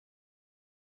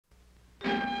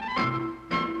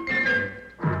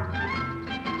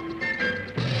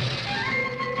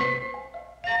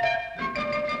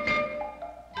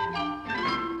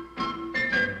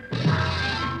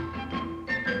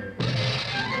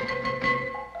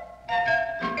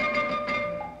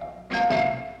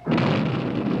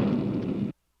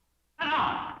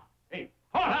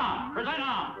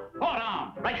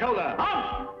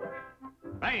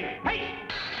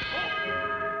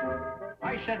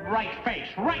Get right face,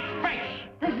 right face!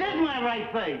 This is my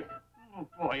right face. Oh,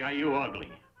 boy, are you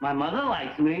ugly. My mother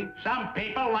likes me. Some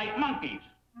people like monkeys.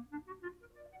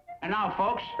 And now,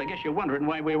 folks, I guess you're wondering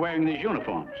why we're wearing these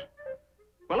uniforms.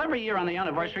 Well, every year on the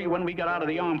anniversary when we got out of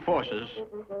the armed forces,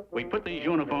 we put these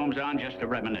uniforms on just to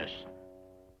reminisce.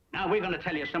 Now, we're going to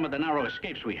tell you some of the narrow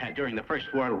escapes we had during the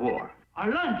First World War.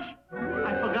 Our lunch.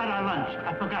 I forgot our lunch.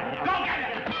 I forgot it. Go get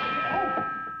it! Oh.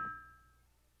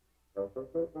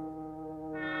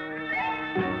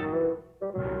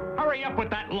 Hurry up with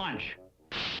that lunch.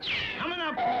 Coming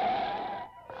up.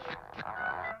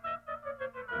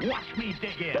 Watch me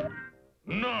dig in.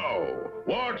 No,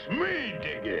 watch me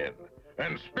dig in.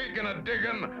 And speaking of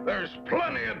digging, there's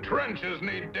plenty of trenches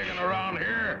need digging around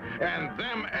here, and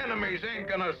them enemies ain't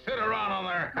gonna sit around on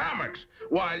their hammocks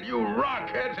while you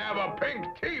rockheads have a pink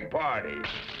tea party.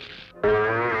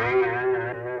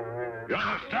 You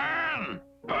understand?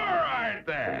 All right,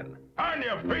 then. On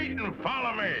your feet and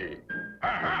follow me.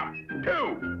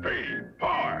 2, 3,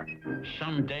 4.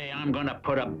 Someday I'm gonna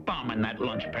put a bomb in that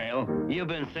lunch pail. You've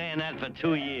been saying that for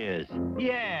 2 years.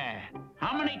 Yeah.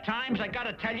 How many times I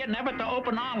gotta tell you never to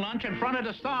open our lunch in front of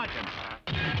the sergeant?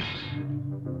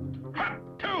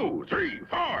 2, 3,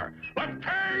 4. Left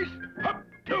face.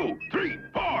 2, 3,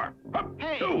 4.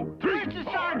 Hey, 2, 3, where's the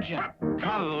sergeant?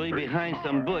 Probably behind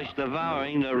some bush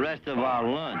devouring the rest of our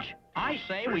lunch. I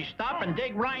say we stop and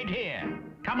dig right here.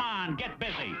 Come on, get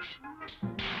busy.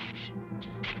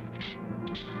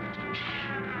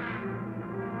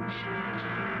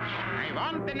 I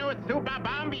want the new super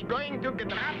bomb. We're going to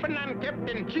gedrappen on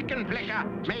Captain Chicken Flecker.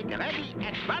 Make ready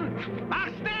at once. Mach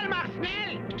schnell, mach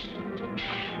schnell!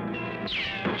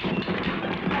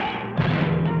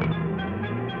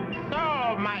 So,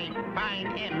 my fine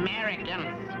American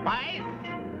spies,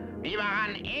 we were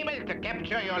unable to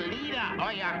capture your leader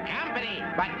or your company,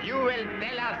 but you will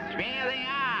tell us where they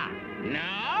are.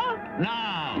 No?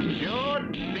 No. You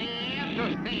dare to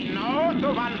say no to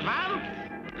one once?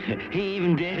 He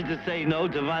even dares to say no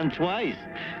to Von twice.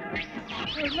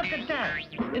 Hey, look at that.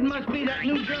 It must be that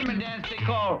new German dance they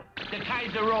call the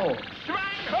Kaiser Roll.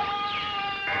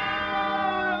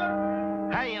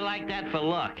 How do you like that for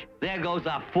luck? There goes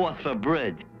our 4th for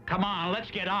bread. Come on, let's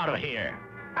get out of here.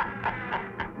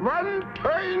 One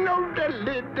turn of the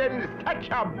lid and such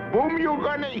a boom you're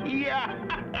gonna hear.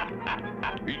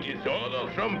 It is order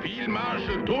from Field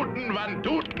Marshal Toten van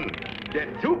Toten. The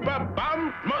super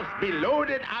bomb must be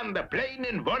loaded on the plane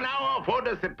in 1 hour for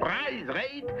the surprise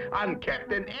raid on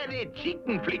Captain Eddie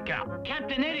Chicken Flicker.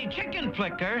 Captain Eddie Chicken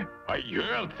Flicker? I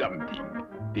heard something.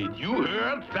 Did you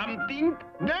hear something?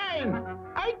 Nein,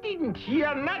 I didn't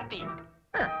hear nothing.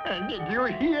 Did you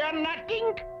hear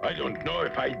nothing? I don't know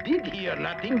if I did hear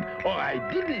nothing or I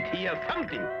didn't hear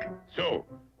something. So,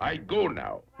 I go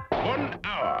now. 1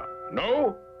 hour.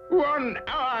 No? 1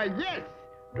 hour, yes.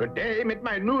 Today, with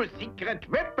my new secret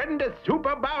weapon, the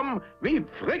super bomb, we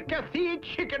fricassee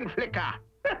Chicken Flicker.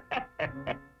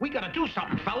 We gotta do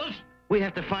something, fellas. We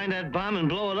have to find that bomb and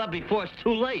blow it up before it's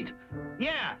too late.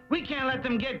 Yeah, we can't let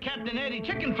them get Captain Eddie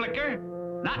Chicken Flicker.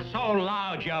 Not so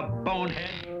loud, you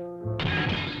bonehead.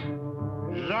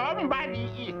 Somebody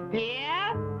is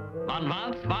there?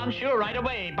 Von sure right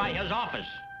away by his office.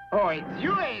 Oh, it's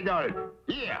you, Adolf.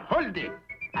 Here, hold it.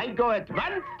 I go at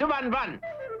once to Von.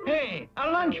 Hey, a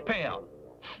lunch pail.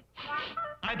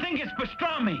 I think it's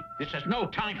pastrami. This is no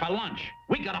time for lunch.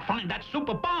 We gotta find that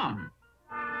super bomb.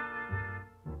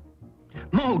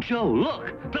 Mojo,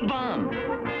 look, the bomb.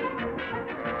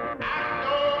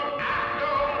 Achtung,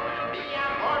 Achtung! Wir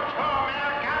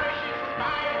amerikanische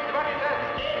Spies, what is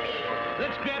escaping?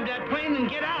 Let's grab that plane and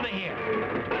get out of here.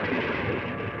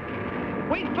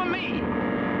 Wait for me.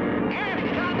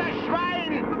 Efter das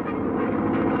Schwein!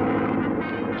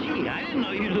 Gee, I didn't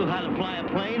know you knew how to fly a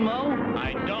plane, Mo.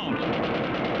 I don't.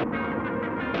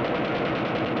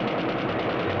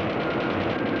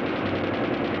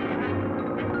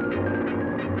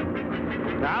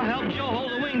 I'll help Joe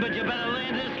hold the wing, but you better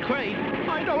land this crate.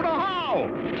 I don't know how.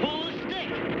 Pull the stick.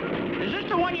 Is this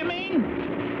the one you mean?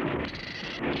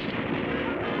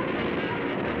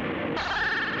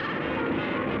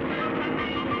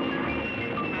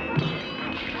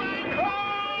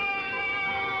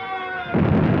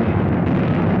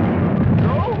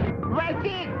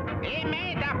 He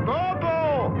made a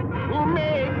bobo! Who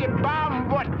made the bomb?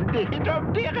 What's the hit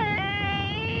of the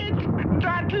raid?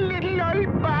 That little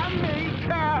old bomb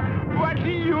maker! What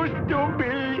he used to be!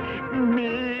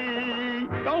 Me!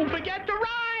 Don't forget to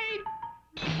ride!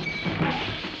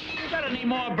 You got any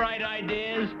more bright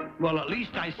ideas? Well, at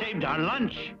least I saved our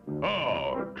lunch.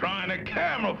 Oh, trying to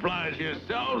camouflage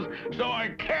yourselves so I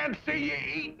can't see you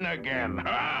eating again,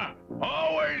 huh?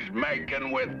 Always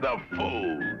making with the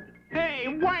food. Hey,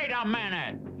 wait a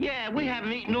minute. Yeah, we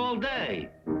haven't eaten all day.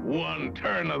 One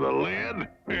turn of the lid,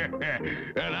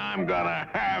 and I'm gonna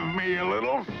have me a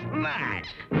little snack.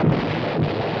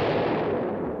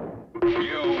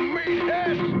 You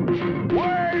meatheads!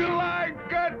 Where till I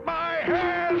get my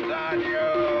hands on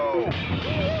you!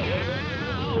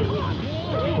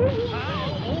 I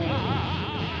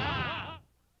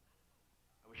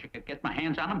wish I could get my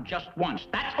hands on him just once,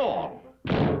 that's all.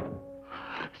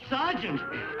 Sergeant!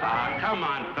 Come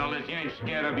on, fellas. You ain't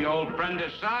scared of your old friend, the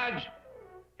Sarge?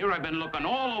 Here I've been looking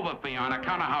all over for you on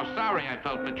account of how sorry I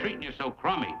felt for treating you so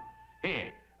crummy.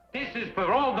 Here, this is for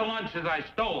all the lunches I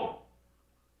stole.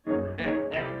 How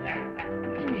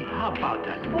about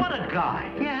that? What a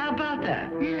guy. Yeah, how about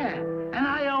that? Yeah. And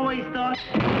I always thought...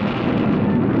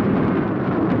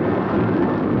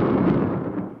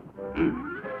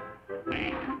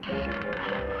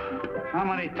 How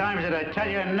many times did I tell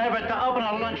you never to open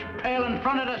a lunch pail in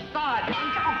front of the Sarge?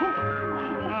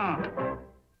 Oh.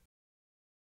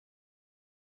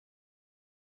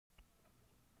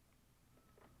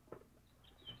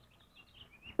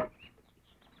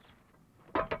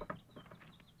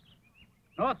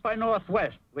 North by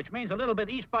northwest, which means a little bit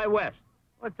east by west.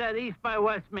 What's that east by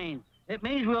west mean? It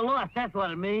means we're lost, that's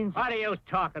what it means. What are you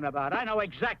talking about? I know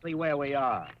exactly where we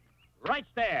are. Right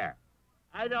there.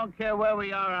 I don't care where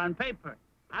we are on paper.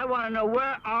 I want to know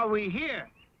where are we here?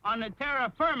 On the terra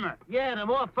firma. Yeah, the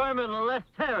more firma, the less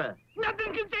terror.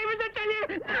 Nothing can save us, I tell you!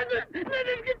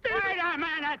 Nothing can save us!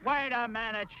 Wait a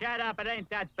minute. Shut up. It ain't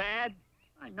that bad.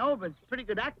 I know, but it's pretty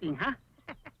good acting, huh?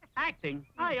 Acting?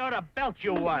 I ought to belt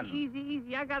you one.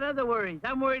 Easy. I got other worries.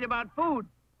 I'm worried about food.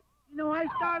 You know, I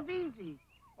starve easy.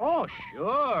 Oh,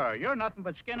 sure. You're nothing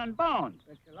but skin and bones.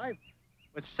 That's your life.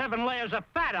 With 7 layers of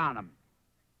fat on them.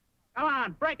 Come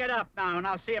on, break it up now, and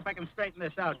I'll see if I can straighten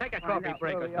this out. Take a coffee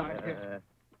break or something.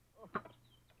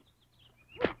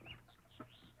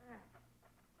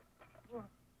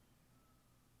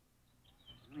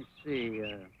 Let me see,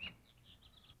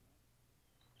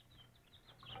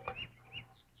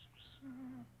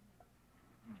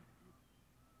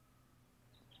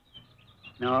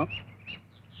 No.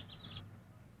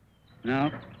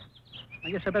 I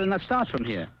guess I better not start from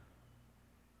here.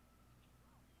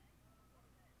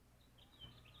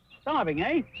 Starving,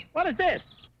 eh? What is this?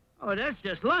 Oh, that's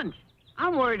just lunch.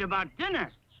 I'm worried about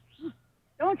dinner.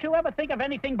 Don't you ever think of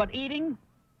anything but eating?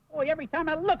 Boy, every time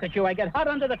I look at you, I get hot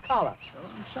under the collar.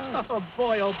 Oh,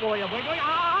 boy, oh, boy, oh, boy.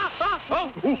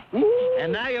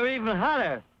 And now you're even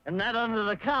hotter, and that under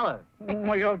the collar.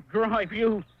 Oh, you'll drive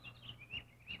you.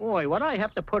 Boy, what I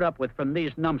have to put up with from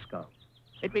these numbskulls.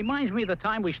 It reminds me of the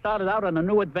time we started out on a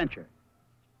new adventure.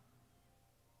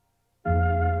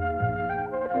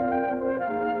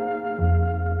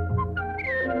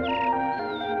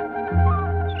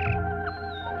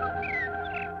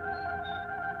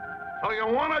 So you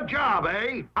want a job,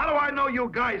 eh? How do I know you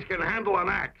guys can handle an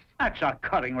axe? That's a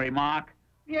cutting remark.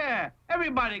 Yeah,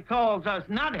 everybody calls us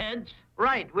nutheads.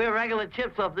 Right, we're regular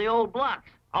chips off the old blocks.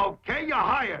 Okay, you're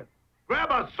hired. Grab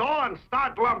a saw and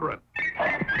start lumbering.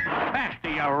 Faster,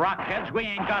 you rockheads. We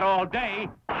ain't got all day.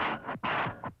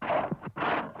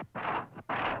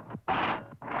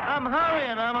 I'm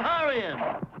hurrying.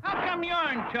 How come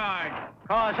you're in charge?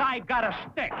 'Cause I got a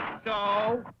stick.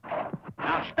 So?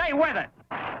 Now stay with it.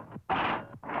 Ouch!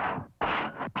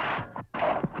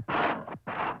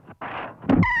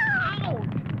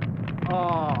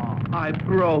 Oh, I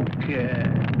broke it.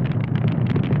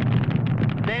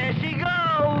 There she goes.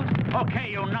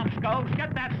 Okay, you numbskulls,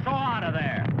 get that saw out of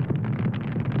there.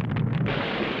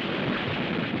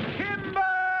 Timber!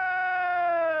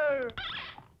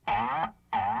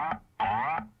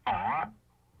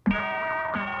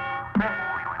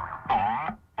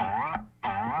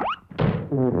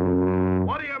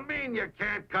 What do you mean you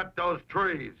can't cut those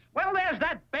trees? Well, there's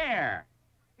that bear.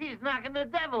 He's knocking the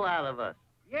devil out of us.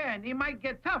 Yeah, and he might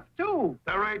get tough, too.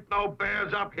 There ain't no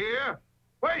bears up here.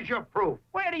 Where's your proof?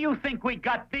 Where do you think we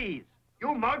got these?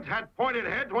 You mugs had pointed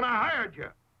heads when I hired you.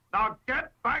 Now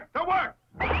get back to work.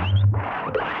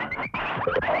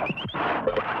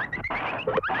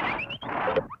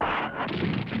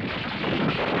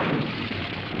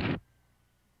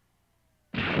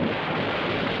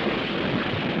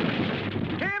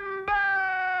 Timber!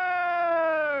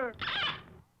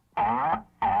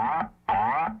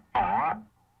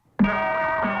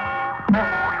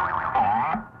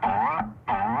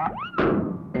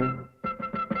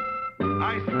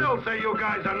 I still say you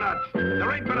guys are nuts.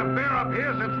 There ain't been a bear up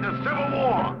here since the Civil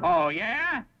War. Oh,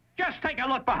 yeah? Just take a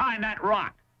look behind that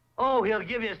rock. Oh, he'll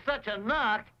give you such a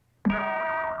knock.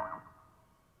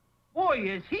 Boy,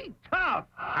 is he tough.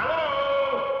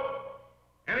 Hello?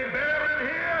 Any bear in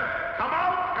here? Come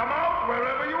out,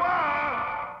 wherever you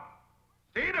are.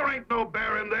 See, there ain't no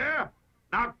bear in there.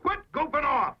 Now quit goofing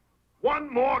off.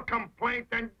 One more complaint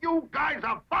and you guys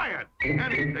are fired.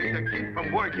 Anything to keep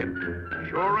from working.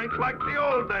 Sure ain't like the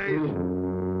old days.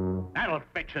 That'll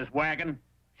fix his wagon.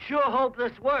 Sure hope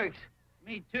this works.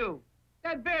 Me too.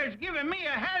 That bear's giving me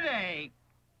a headache.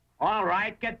 All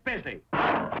right, get busy.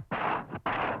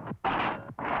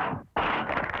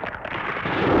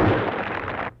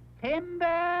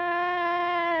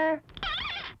 Timber!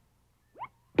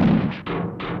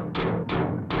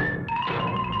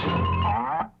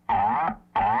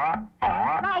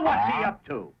 Now what's he up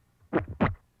to?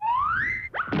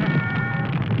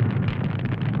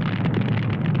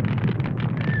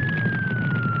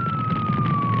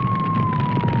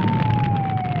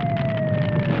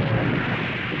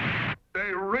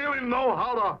 They really know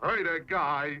how to hurt a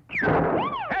guy.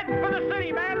 Head for the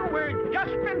city, man. We're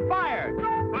just been fired.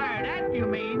 Fired at, you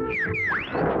mean?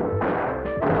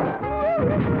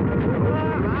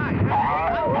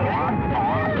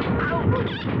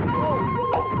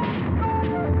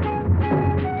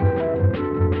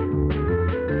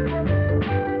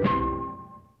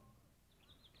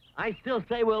 I still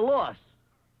say we're lost.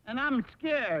 And I'm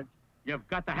scared. You've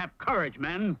got to have courage,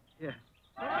 men. Yeah.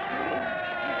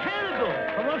 Cannibals!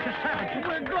 Ferocious savages.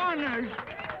 We're goners!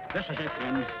 This is it,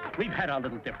 friends. We've had our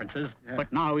little differences,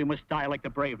 but now we must die like the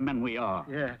brave men we are.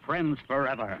 Yeah. Friends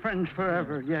forever. Friends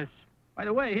forever, yes. By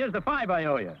the way, here's the 5 I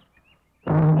owe you.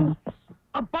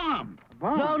 A bomb.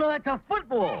 No, that's a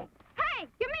football. Hey,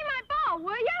 give me my ball,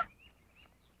 will you?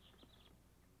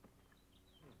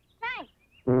 Thanks.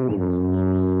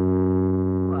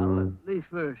 Well, at least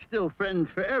we're still friends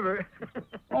forever.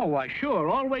 Oh, why, sure.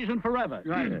 Always and forever.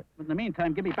 Right. But in the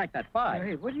meantime, give me back that 5.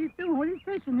 Hey, what are you doing? What are you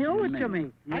thinking? You owe it to me.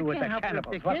 You with the help it if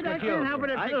cannibals. the What's kid. with I you? can't help it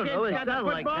if I the don't kid's know. It got the sounds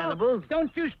like football. cannibals.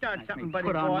 Don't you start something, buddy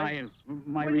Put on boy.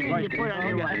 my What do you mean you reverse. put on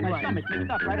your My reverse? stomach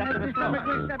mixed up right after the Stomach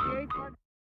stomach. mixed up, you ate one?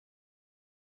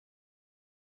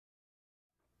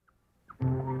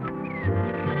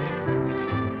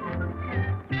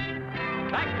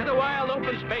 Back to the wild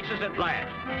open spaces at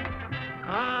last.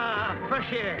 Ah,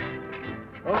 fresh air.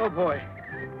 Oh, boy.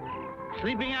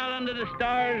 Sleeping out under the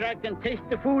stars, I can taste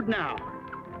the food now.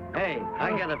 Hey,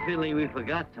 I got a feeling we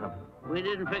forgot something. We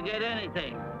didn't forget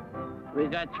anything. We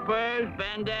got spurs,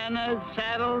 bandanas,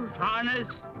 saddles, harness.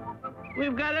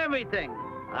 We've got everything.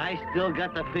 I still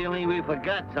got the feeling we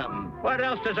forgot something. What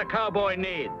else does a cowboy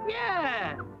need?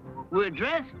 Yeah. We're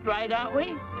dressed right, aren't we?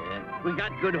 Yeah. We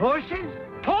got good horses.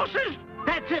 Horses?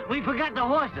 That's it. We forgot the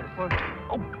horses.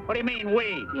 Oh, what do you mean,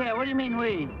 we? Yeah, what do you mean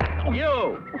we?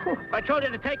 You. I told you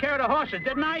to take care of the horses,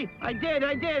 didn't I? I did.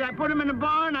 I put them in the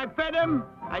barn, I fed them,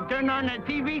 I turned on the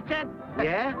TV set.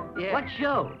 Yeah? Yeah. What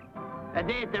show? A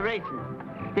day at the races.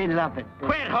 They love it.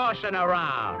 Quit horsing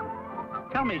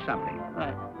around. Tell me something.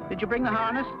 Did you bring the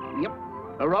harness? Yep.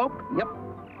 The rope? Yep.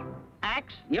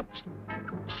 Axe? Yep.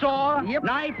 Saw? Yep.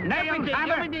 Knife? Nails? Everything,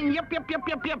 Hammer? everything. Yep.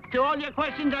 To all your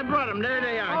questions, I brought them. There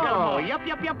they are. Got 'em Oh, all. yup.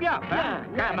 Yeah.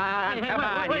 Come on, Hey, come wait,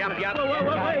 on, wait, yup.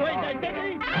 Wait. Take it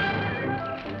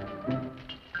easy.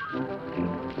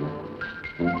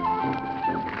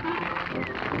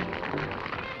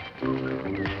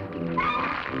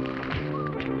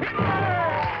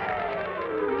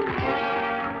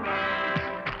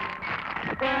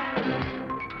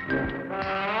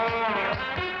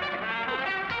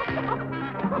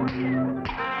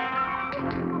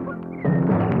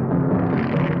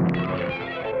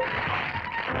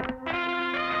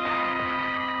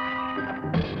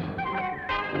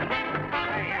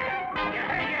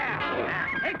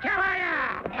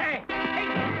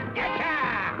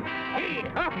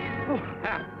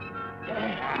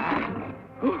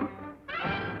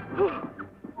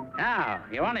 Now,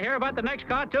 you want to hear about the next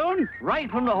cartoon? Right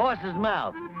from the horse's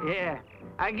mouth. Yeah.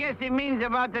 I guess it means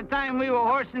about the time we were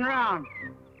horsing around.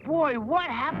 Boy, what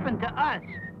happened to us?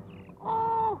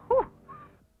 Oh, whew.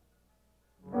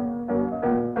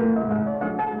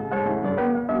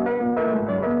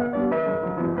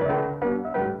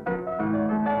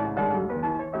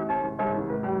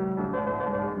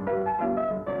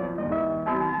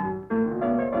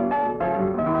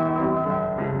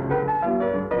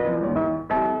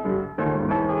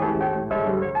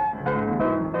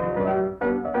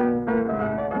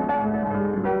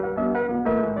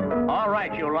 All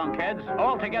right, you lunkheads,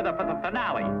 all together for the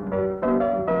finale.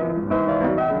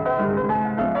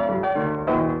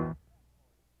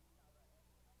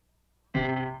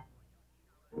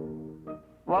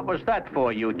 What was that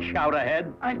for, you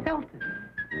chowderhead? I felt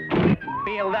it.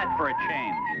 Feel that for a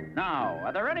change. Now,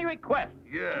 are there any requests?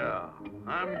 Yeah,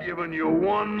 I'm giving you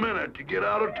 1 minute to get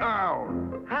out of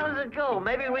town. How does it go?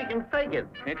 Maybe we can fake it.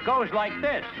 It goes like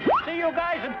this. See you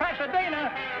guys in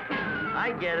Pasadena.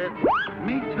 I get it.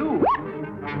 Me too.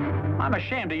 I'm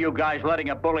ashamed of you guys letting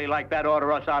a bully like that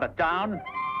order us out of town.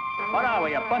 What are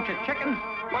we, a bunch of chickens?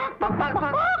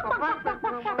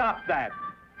 Stop that.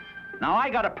 Now, I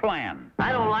got a plan.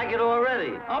 I don't like it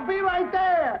already. I'll be right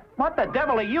there. What the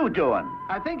devil are you doing?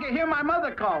 I think you hear my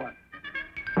mother calling.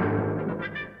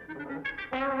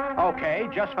 Okay,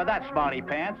 just for that, smarty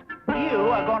pants, you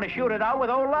are going to shoot it out with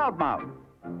old Loudmouth.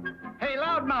 Hey,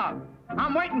 Loudmouth,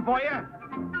 I'm waiting for you.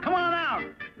 Come on out.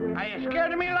 Are you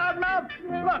scared of me, Loudmouth?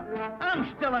 Look,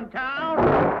 I'm still in town.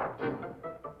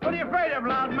 What are you afraid of,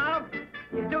 Loudmouth?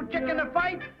 You too chicken to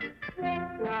fight?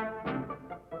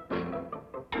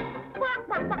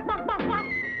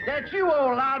 That's you,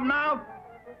 old Loudmouth.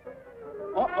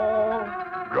 Uh-oh.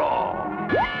 Draw.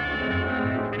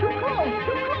 Too close.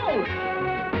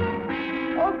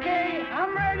 Okay,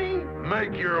 I'm ready.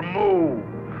 Make your move.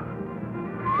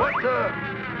 What the?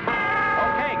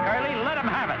 Okay, Curly, let him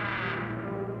have it.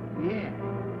 Yeah.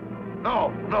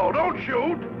 No, don't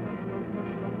shoot.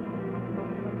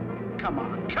 Come on.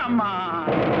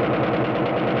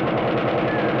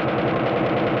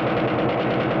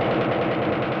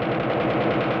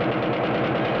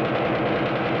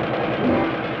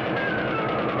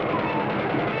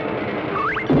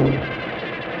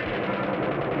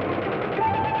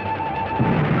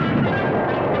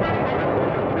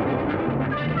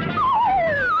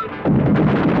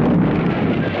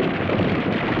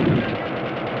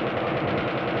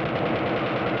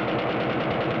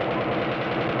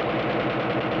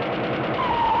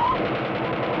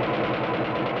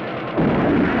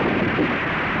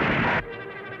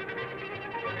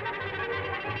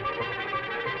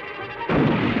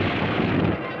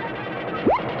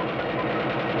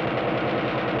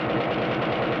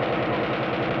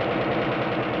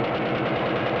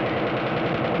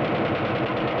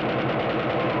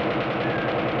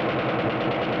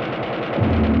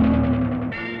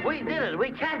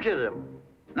 Captured him.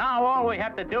 Now all we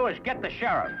have to do is get the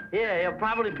sheriff. Yeah, he'll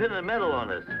probably pin a medal on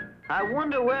us. I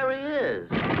wonder where he is.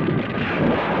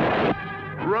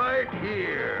 Right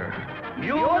here.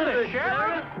 You're the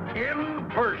sheriff? In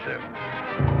person.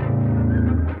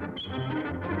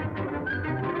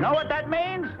 Know what that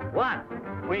means? What?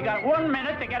 We got 1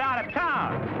 minute to get out of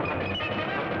town.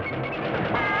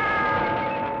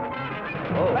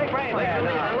 Oh. Make way there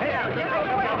now. Here, get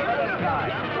away from this guy.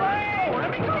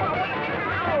 Let me go.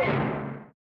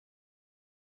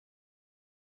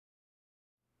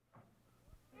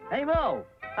 Hey, Mo,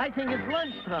 I think it's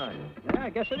lunchtime. Yeah, I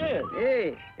guess it is.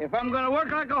 Hey, if I'm going to work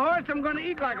like a horse, I'm going to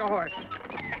eat like a horse.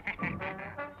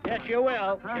 Yes, you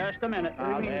will. Just a minute.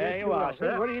 There you are,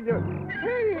 sir. What are you doing?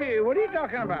 Hey, what are you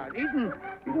talking about? Eating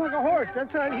like a horse.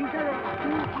 That's right. He said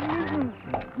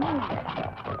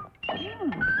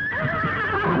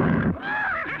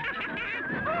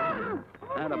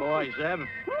Attaboy, Zeb.